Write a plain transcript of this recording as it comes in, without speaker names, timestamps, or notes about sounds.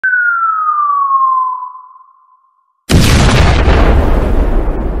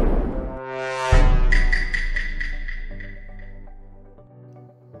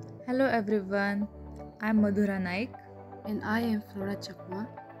everyone, I'm Madhura Naik and I am Flora Chakma.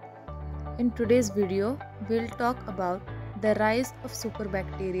 In today's video, we'll talk about the rise of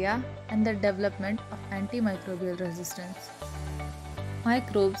superbacteria and the development of antimicrobial resistance.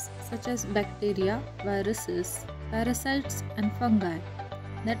 Microbes such as bacteria, viruses, parasites and fungi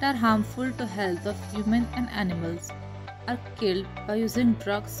that are harmful to health of humans and animals are killed by using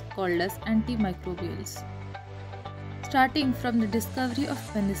drugs called as antimicrobials. Starting from the discovery of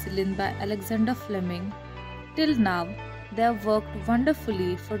penicillin by Alexander Fleming, till now, they have worked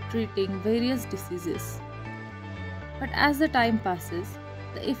wonderfully for treating various diseases. But as the time passes,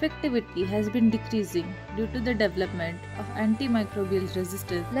 the effectivity has been decreasing due to the development of antimicrobial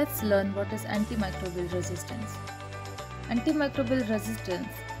resistance. Let's learn what is antimicrobial resistance. Antimicrobial resistance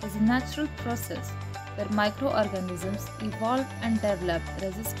is a natural process where microorganisms evolve and develop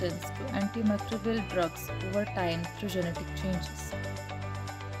resistance to antimicrobial drugs over time through genetic changes.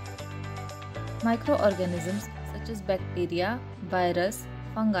 Microorganisms such as bacteria, virus,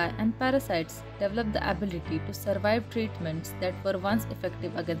 fungi, and parasites develop the ability to survive treatments that were once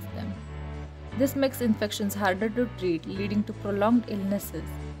effective against them. This makes infections harder to treat, leading to prolonged illnesses,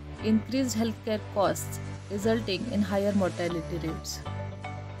 increased healthcare costs, resulting in higher mortality rates.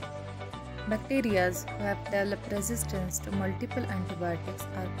 Bacteria who have developed resistance to multiple antibiotics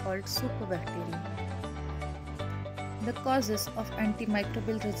are called superbacteria. The causes of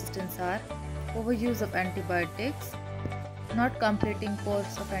antimicrobial resistance are overuse of antibiotics, not completing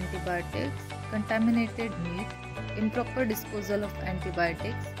course of antibiotics, contaminated meat, improper disposal of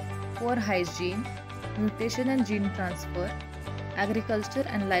antibiotics, poor hygiene, mutation and gene transfer, agriculture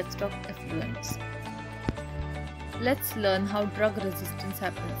and livestock effluents. Let's learn how drug resistance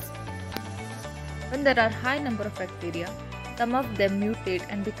happens. When there are high number of bacteria, some of them mutate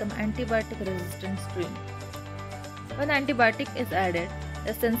and become antibiotic resistant strains. When antibiotic is added,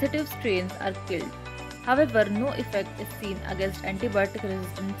 the sensitive strains are killed. However, no effect is seen against antibiotic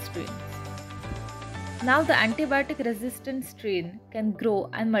resistant strains. Now the antibiotic resistant strain can grow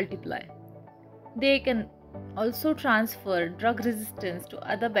and multiply. They can also transfer drug resistance to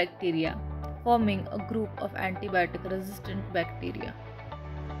other bacteria, forming a group of antibiotic resistant bacteria.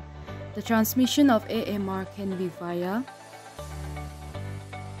 The transmission of AMR can be via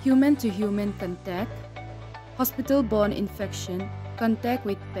human-to-human contact, hospital-borne infection, contact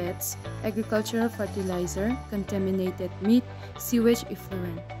with pets, agricultural fertilizer, contaminated meat, sewage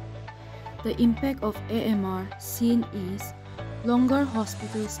effluent. The impact of AMR seen is longer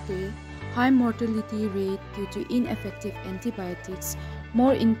hospital stay, high mortality rate due to ineffective antibiotics,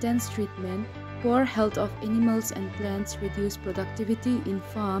 more intense treatment, poor health of animals and plants, reduced productivity in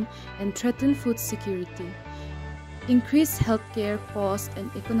farm and threaten food security. Increased healthcare costs and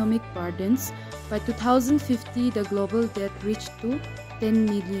economic burdens. By 2050, the global death reached to 10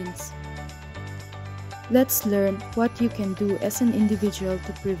 millions. Let's learn what you can do as an individual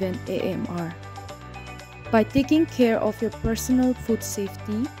to prevent AMR. By taking care of your personal food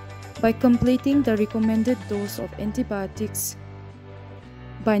safety, by completing the recommended dose of antibiotics,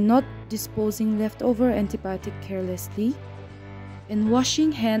 by not disposing leftover antibiotic carelessly, and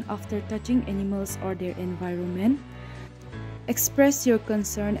washing hands after touching animals or their environment. Express your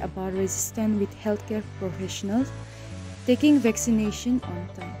concern about resistance with healthcare professionals, taking vaccination on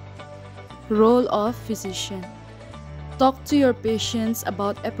time. Role of physician. Talk to your patients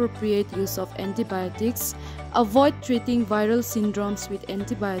about appropriate use of antibiotics. Avoid treating viral syndromes with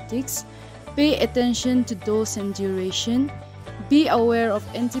antibiotics. Pay attention to dose and duration. Be aware of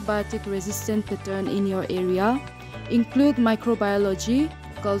antibiotic resistant pattern in your area. Include microbiology,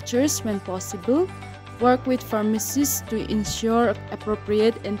 cultures when possible. Work with pharmacists to ensure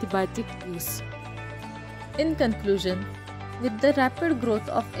appropriate antibiotic use. In conclusion, with the rapid growth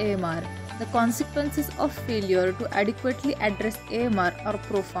of AMR, the consequences of failure to adequately address AMR are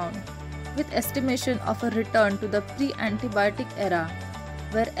profound, with estimation of a return to the pre-antibiotic era,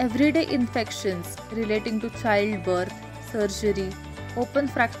 where everyday infections relating to childbirth, surgery, open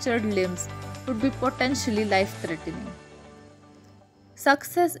fractured limbs could be potentially life-threatening.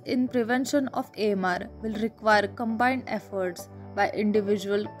 Success in prevention of AMR will require combined efforts by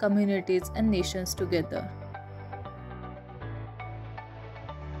individual communities and nations together.